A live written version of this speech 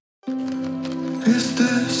Is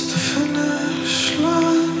this the finish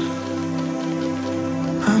line?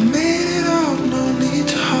 I made it out, no need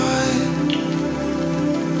to hide.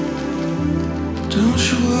 Don't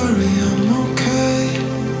you worry, I'm okay.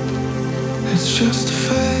 It's just a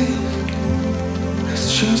phase,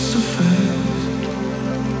 it's just a phase.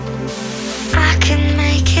 I can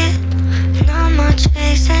make it, no more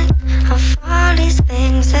chasing of all these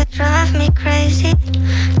things that drive me crazy.